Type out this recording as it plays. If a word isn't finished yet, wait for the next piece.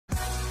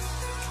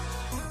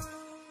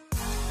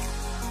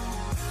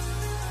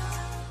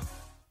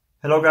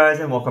Hello guys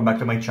and welcome back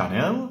to my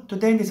channel.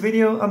 Today in this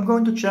video I'm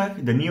going to check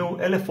the new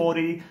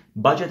LF40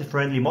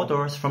 budget-friendly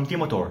motors from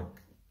T-Motor.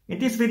 In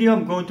this video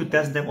I'm going to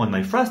test them on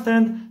my thrust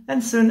end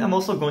and soon I'm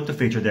also going to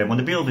feature them on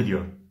the build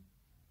video.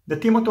 The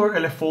T-Motor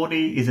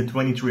LF40 is a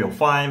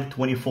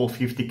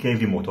 2305-2450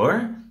 kV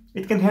motor.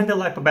 It can handle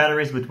Lipo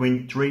batteries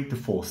between 3 to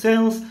 4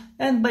 cells,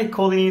 and by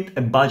calling it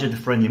a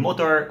budget-friendly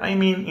motor, I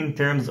mean in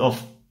terms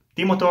of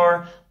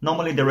T-Motor.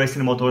 Normally the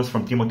racing motors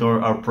from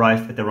T-Motor are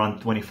priced at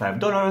around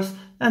 $25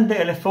 and the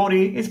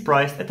LF40 is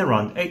priced at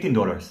around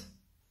 $18.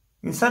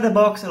 Inside the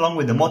box along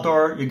with the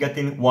motor you're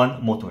getting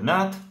one motor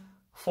nut,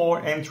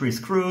 4 M3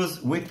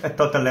 screws with a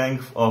total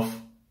length of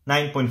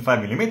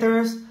 9.5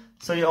 millimeters.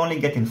 So you're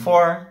only getting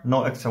 4,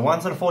 no extra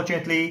ones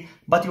unfortunately,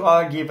 but you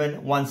are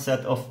given one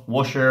set of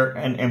washer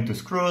and M2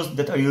 screws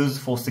that are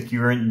used for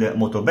securing the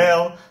motor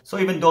bell. So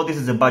even though this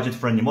is a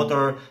budget-friendly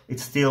motor,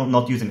 it's still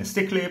not using a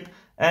stick clip,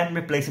 and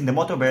replacing the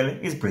motor bell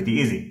is pretty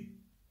easy.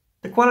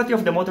 The quality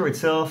of the motor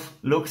itself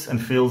looks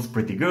and feels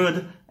pretty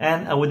good,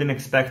 and I wouldn't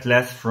expect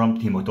less from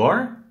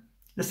T-Motor.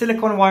 The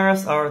silicone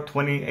wires are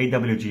 20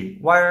 AWG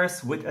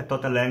wires with a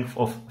total length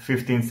of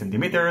 15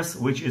 centimeters,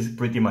 which is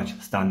pretty much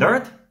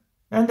standard.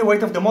 And the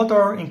weight of the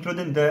motor,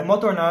 including the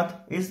motor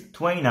nut, is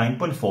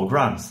 29.4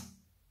 grams.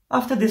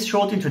 After this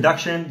short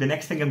introduction, the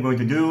next thing I'm going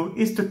to do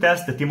is to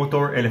test the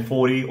T-Motor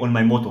LF40 on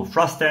my motor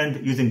thrust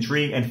end using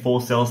 3 and 4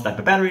 cells type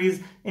of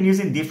batteries and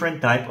using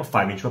different type of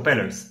 5-inch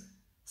propellers.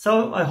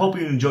 So I hope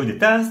you enjoyed the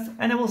test,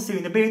 and I will see you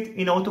in a bit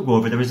in order to go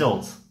over the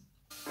results.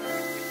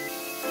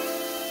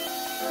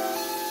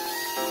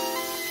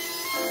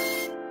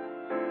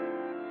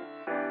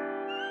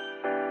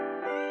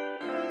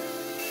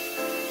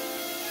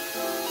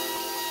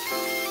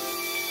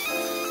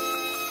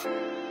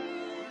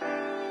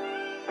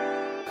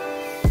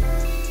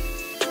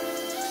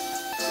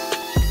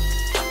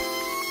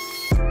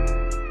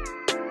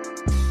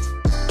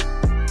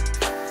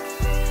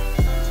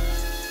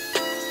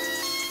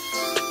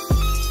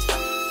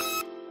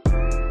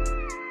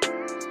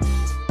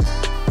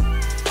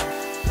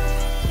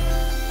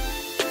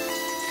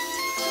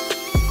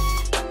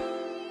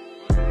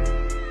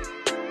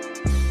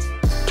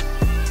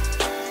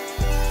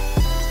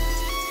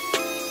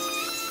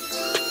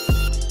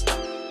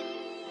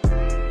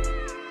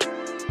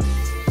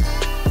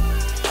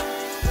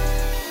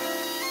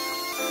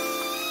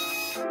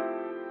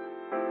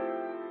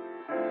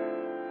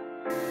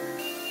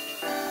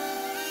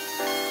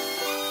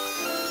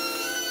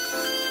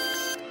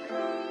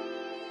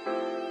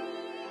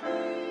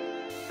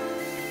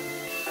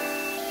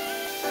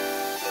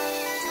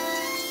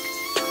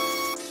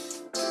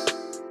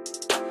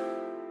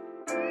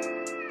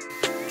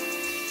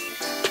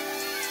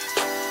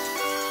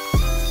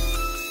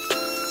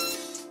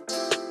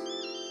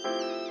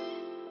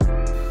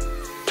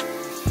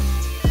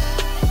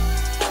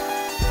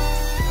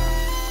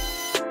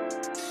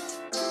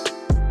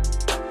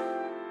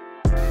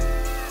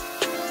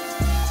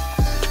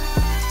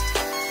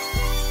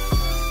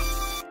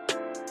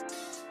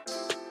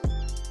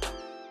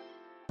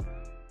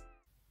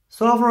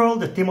 So overall,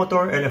 the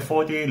T-Motor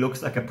LF40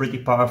 looks like a pretty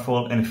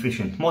powerful and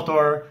efficient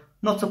motor.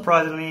 Not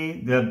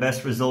surprisingly, the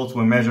best results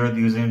were measured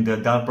using the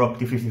Prop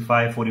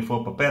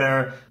T5544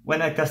 propeller.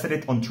 When I tested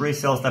it on 3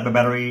 cells type of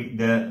battery,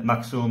 the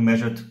maximum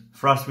measured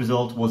thrust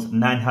result was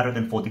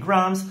 940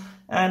 grams,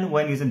 and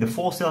when using the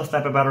 4 cells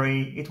type of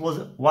battery, it was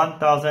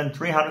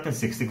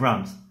 1360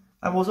 grams.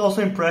 I was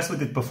also impressed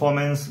with its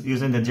performance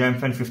using the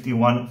Gemfen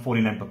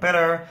 5149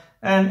 propeller,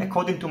 and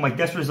according to my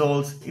test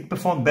results, it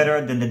performed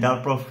better than the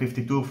Prop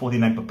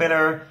 5249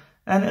 propeller.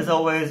 And as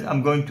always,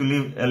 I'm going to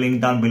leave a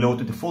link down below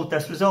to the full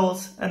test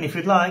results, and if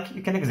you'd like,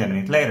 you can examine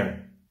it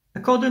later.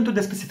 According to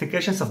the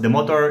specifications of the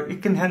motor,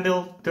 it can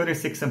handle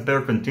 36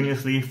 ampere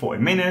continuously for a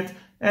minute,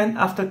 and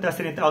after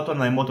testing it out on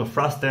my motor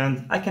thrust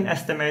end, I can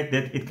estimate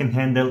that it can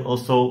handle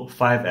also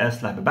 5S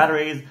Lipo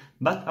batteries,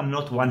 but I'm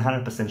not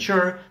 100%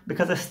 sure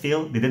because I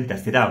still didn't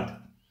test it out.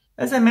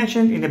 As I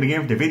mentioned in the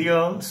beginning of the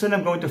video, soon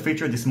I'm going to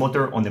feature this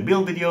motor on the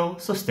build video,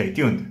 so stay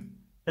tuned.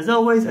 As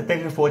always, I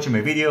thank you for watching my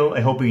video.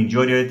 I hope you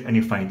enjoyed it and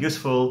you find it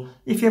useful.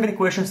 If you have any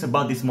questions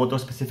about this motor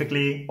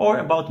specifically, or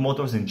about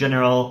motors in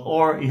general,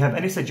 or you have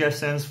any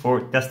suggestions for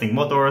testing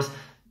motors,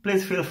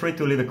 please feel free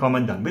to leave a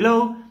comment down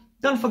below.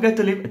 Don't forget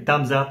to leave a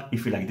thumbs up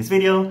if you like this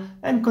video,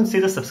 and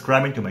consider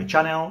subscribing to my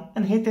channel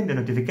and hitting the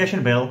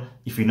notification bell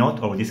if you're not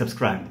already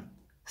subscribed.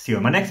 See you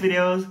in my next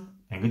videos,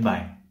 and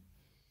goodbye.